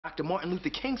Dr. Martin Luther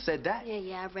King said that.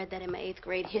 Yeah, I read that in my 8th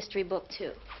grade history book,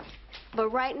 too. But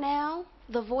right now,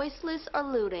 the voiceless are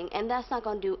looting, and that's not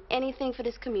going to do anything for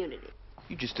this community.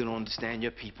 You just don't understand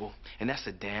your people, and that's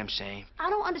a damn shame. I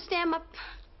don't understand my...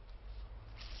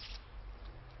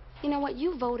 You know what?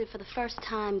 You voted for the first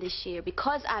time this year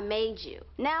because I made you.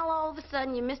 Now, all of a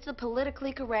sudden, you're Mr.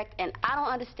 Politically Correct, and I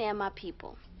don't understand my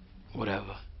people.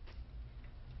 Whatever.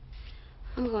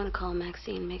 I'm going to call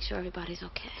Maxine and make sure everybody's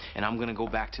okay. And I'm going to go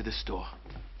back to the store.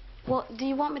 Well, do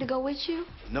you want me to go with you?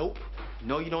 Nope.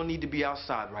 No, you don't need to be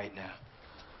outside right now.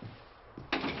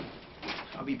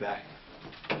 I'll be back.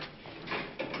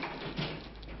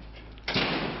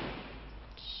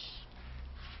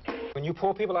 When you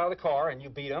pull people out of the car and you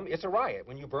beat them, it's a riot.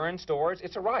 When you burn stores,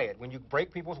 it's a riot. When you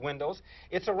break people's windows,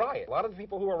 it's a riot. A lot of the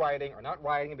people who are rioting are not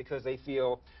rioting because they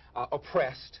feel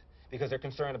oppressed, because they're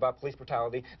concerned about police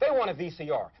brutality. They want a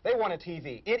VCR. They want a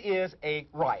TV. It is a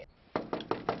riot.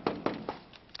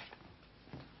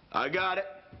 I got it.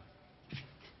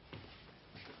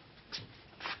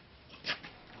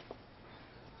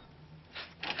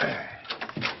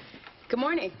 Good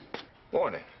morning.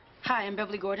 Morning. Hi, I'm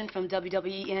Beverly Gordon from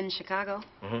WWEN Chicago,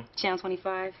 Channel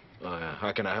 25.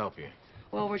 How can I help you?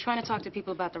 Well, we're trying to talk to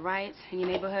people about the riots in your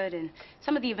neighborhood and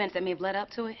some of the events that may have led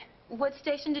up to it. What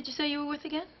station did you say you were with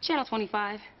again? Channel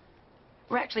 25.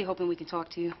 We're actually hoping we can talk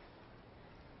to you.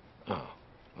 Oh,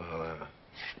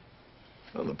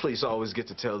 well, the police always get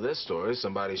to tell their story.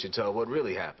 Somebody should tell what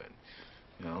really happened.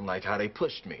 You know, like how they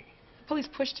pushed me. The police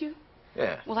pushed you?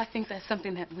 Yeah. Well, I think that's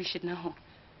something that we should know.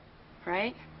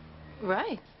 Right?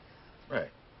 Right. Right.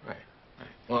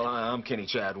 Well, I'm Kenny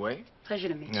Chadway. Pleasure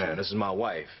to meet you. Yeah, this is my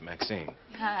wife, Maxine.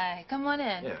 Hi, come on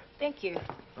in. Yeah. Thank you.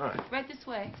 All right. Right this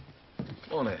way.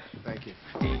 Come on in. Thank you.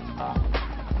 Hey,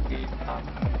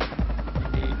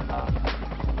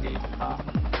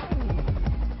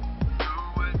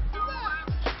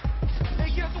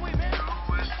 get out the way, man.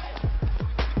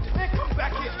 Man, come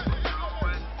back here.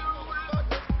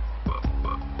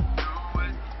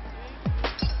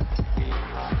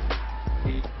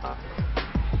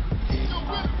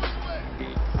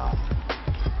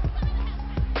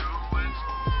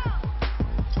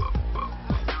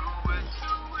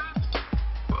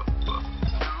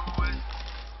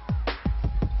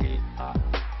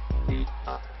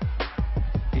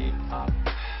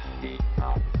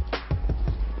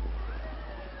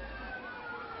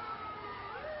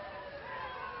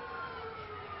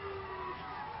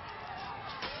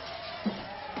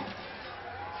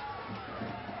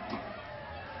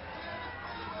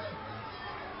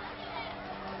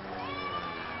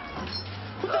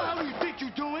 What the hell do you think you're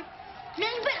doing?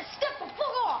 Man, you better step the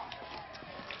fuck off!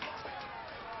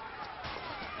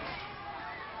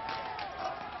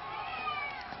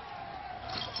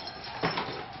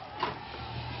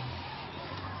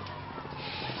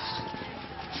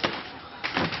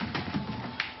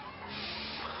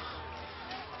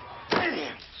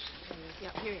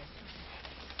 Yeah, here he is.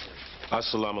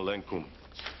 Assalamu alaikum.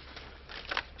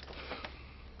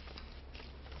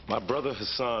 My brother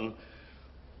Hassan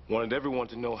wanted everyone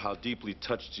to know how deeply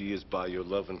touched he is by your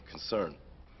love and concern.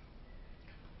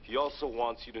 He also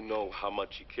wants you to know how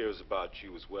much he cares about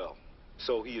you as well.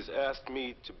 So he has asked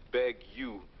me to beg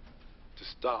you to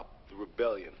stop the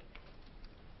rebellion.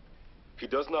 He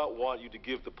does not want you to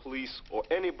give the police or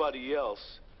anybody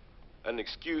else an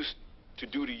excuse to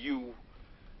do to you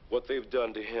what they've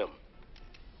done to him.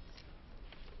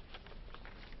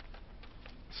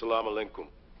 Assalamu alaikum.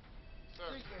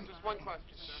 Sir, just one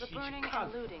question, sir. The burning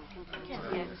and looting continues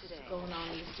again today. Going on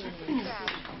in the scene.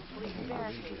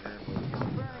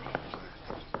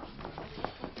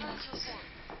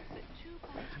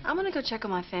 I'm gonna go check on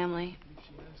my family.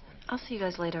 I'll see you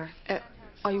guys later.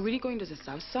 Are you really going to the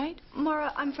south side?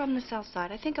 Mara, I'm from the south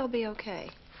side. I think I'll be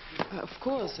okay. Of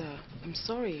course. I'm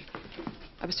sorry.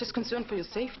 I was just concerned for your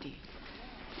safety.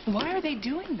 Why are they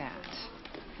doing that?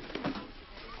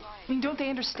 I mean, don't they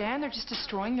understand they're just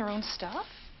destroying their own stuff?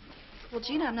 Well,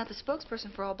 Gina, I'm not the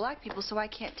spokesperson for all black people, so I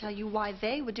can't tell you why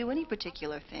they would do any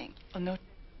particular thing. Oh, no,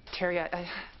 Terry, I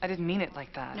didn't mean it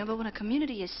like that. No, but when a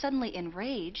community is suddenly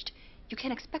enraged, you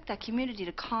can't expect that community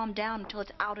to calm down until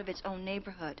it's out of its own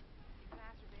neighborhood.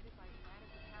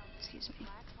 Excuse me.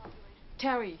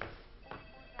 Terry.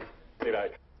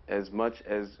 As much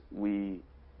as we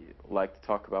like to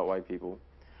talk about white people,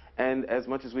 and as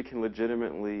much as we can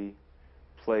legitimately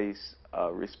place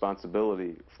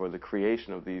responsibility for the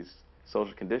creation of these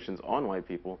social conditions on white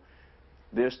people,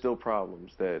 there's still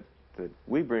problems that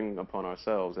we bring upon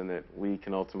ourselves and that we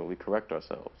can ultimately correct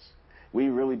ourselves. We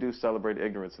really do celebrate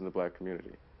ignorance in the black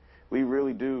community. We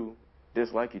really do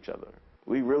dislike each other.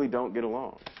 We really don't get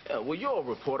along. Yeah, well, you're a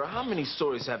reporter. How many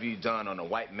stories have you done on a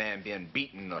white man being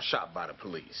beaten or shot by the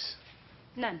police?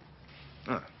 None.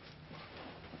 Huh.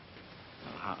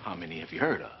 How many have you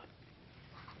heard of?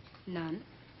 None.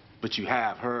 But you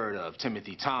have heard of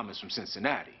Timothy Thomas from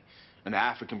Cincinnati, an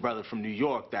African brother from New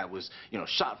York that was,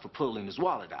 shot for pulling his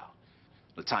wallet out.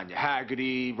 LaTanya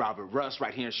Haggerty, Robert Russ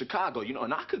right here in Chicago,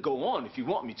 and I could go on if you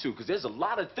want me to, because there's a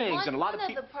lot of things and a lot of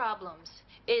people. One of the problems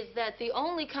is that the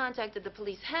only contact that the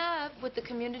police have with the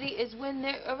community is when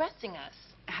they're arresting us.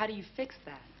 How do you fix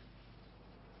that?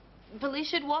 Police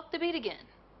should walk the beat again.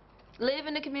 Live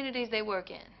in the communities they work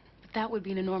in. But that would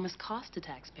be an enormous cost to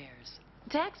taxpayers.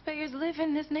 Taxpayers live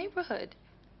in this neighborhood.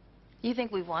 You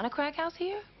think we want a crack house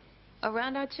here?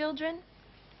 Around our children?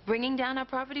 Bringing down our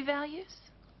property values?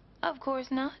 Of course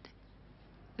not.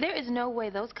 There is no way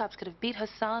those cops could have beat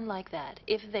Hassan like that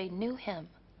if they knew him.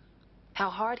 How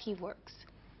hard he works.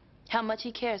 How much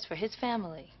he cares for his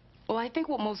family. Well, I think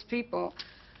what most people,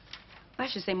 I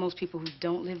should say most people who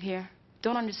don't live here,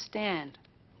 don't understand.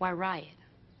 Why riot?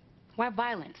 Why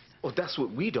violence? Well, that's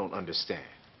what we don't understand.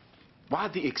 Why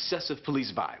the excessive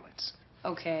police violence?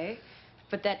 Okay,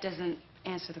 but that doesn't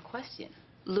answer the question.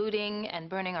 Looting and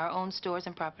burning our own stores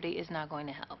and property is not going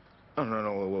to help. Oh,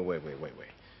 no, wait.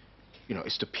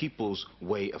 It's the people's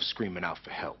way of screaming out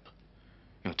for help.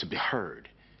 To be heard,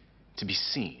 to be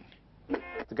seen.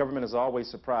 The government is always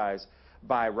surprised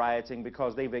by rioting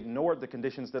because they've ignored the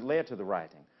conditions that led to the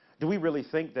rioting. Do we really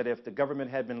think that if the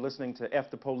government had been listening to F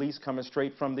the police coming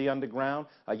straight from the underground,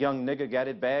 a young nigger got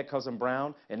it bad 'cause I'm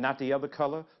brown and not the other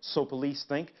color, so police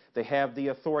think they have the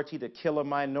authority to kill a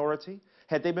minority?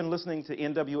 Had they been listening to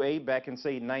NWA back in,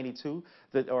 say, 92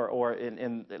 or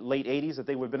in the late 80s, that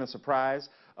they would have been surprised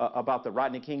about the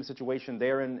Rodney King situation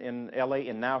there in L.A.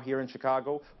 and now here in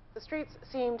Chicago? The streets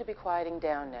seem to be quieting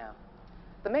down now.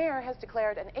 The mayor has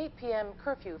declared an 8 p.m.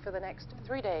 curfew for the next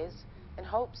 3 days in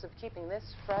hopes of keeping this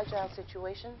fragile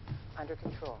situation under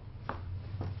control.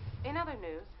 In other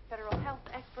news, federal health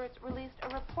experts released a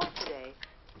report today.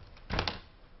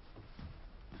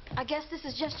 I guess this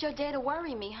is just your day to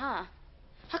worry me, huh?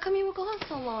 How come you were gone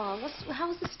so long? How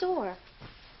was the store?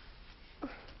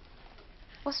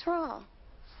 What's wrong?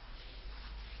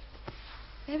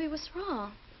 Baby, what's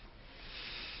wrong?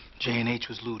 J&H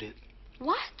was looted.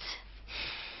 What?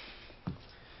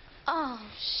 Oh,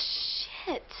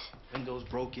 shit. Windows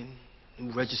broken,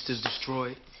 new registers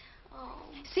destroyed. Oh.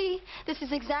 See, this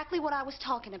is exactly what I was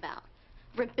talking about.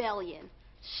 Rebellion.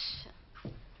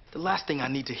 The last thing I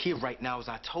need to hear right now is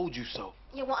I told you so.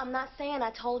 Yeah, well, I'm not saying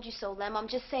I told you so, Lem. I'm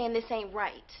just saying this ain't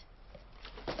right.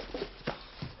 I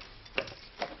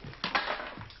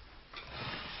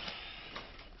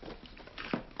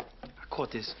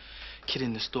caught this kid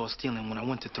in the store stealing. When I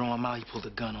went to throw him out, he pulled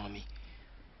a gun on me.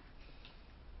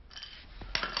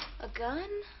 A gun?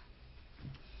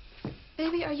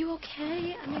 Baby, are you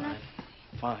okay? I mean,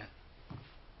 Fine.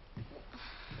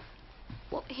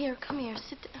 Well, here, come here.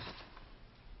 Sit down.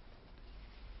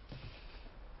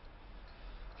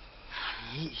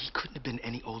 He couldn't have been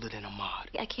any older than Ahmad.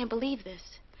 I can't believe this.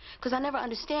 Because I never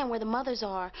understand where the mothers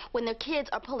are when their kids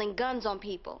are pulling guns on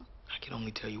people. I can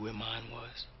only tell you where mine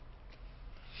was.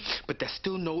 But that's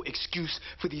still no excuse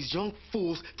for these young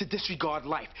fools to disregard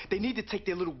life. They need to take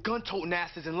their little gun-toting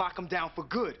asses and lock them down for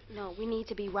good. No, we need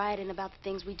to be rioting about the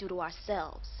things we do to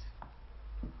ourselves.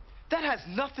 That has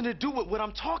nothing to do with what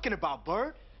I'm talking about,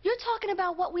 Bird. You're talking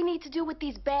about what we need to do with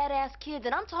these badass kids,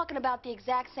 and I'm talking about the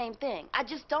exact same thing. I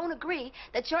just don't agree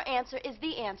that your answer is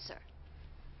the answer.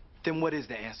 Then what is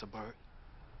the answer, Bird?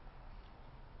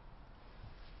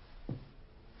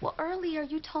 Well, earlier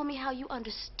you told me how you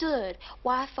understood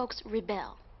why folks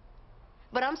rebel.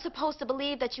 But I'm supposed to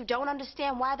believe that you don't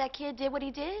understand why that kid did what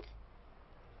he did?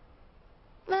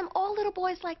 Ma'am, all little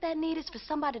boys like that need is for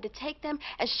somebody to take them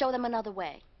and show them another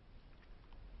way.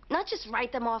 Not just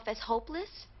write them off as hopeless.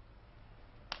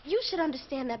 You should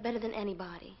understand that better than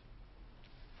anybody.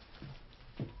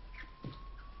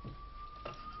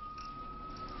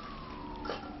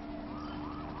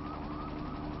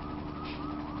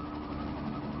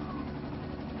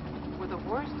 We're the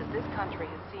worst that this country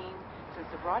has seen since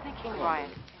the Rodney King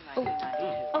riot.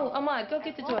 Oh, Ahmad, go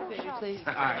get the toilet paper, please.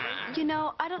 All right. You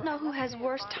know, I don't know who has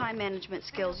worse time management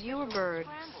skills, you or Bird.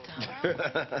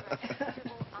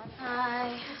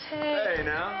 Hi. Hey,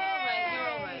 now. All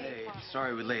right. Hey,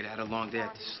 sorry we're late. I had a long day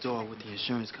at the store with the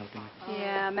insurance company.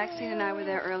 Yeah, Maxine and I were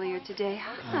there earlier today.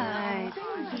 Hi.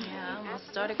 Yeah, I almost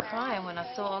started crying when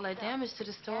I saw all that damage to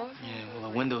the store. Yeah, well,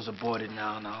 the windows are boarded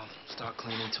now, and I'll start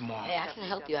cleaning tomorrow. Hey, I can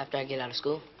help you after I get out of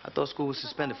school. I thought school was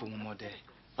suspended for one more day.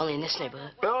 Only in this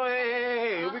neighborhood. Oh,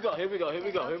 hey, here we go, here we go, here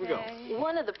we go, here we go.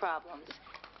 One of the problems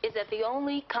is that the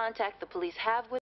only contact the police have with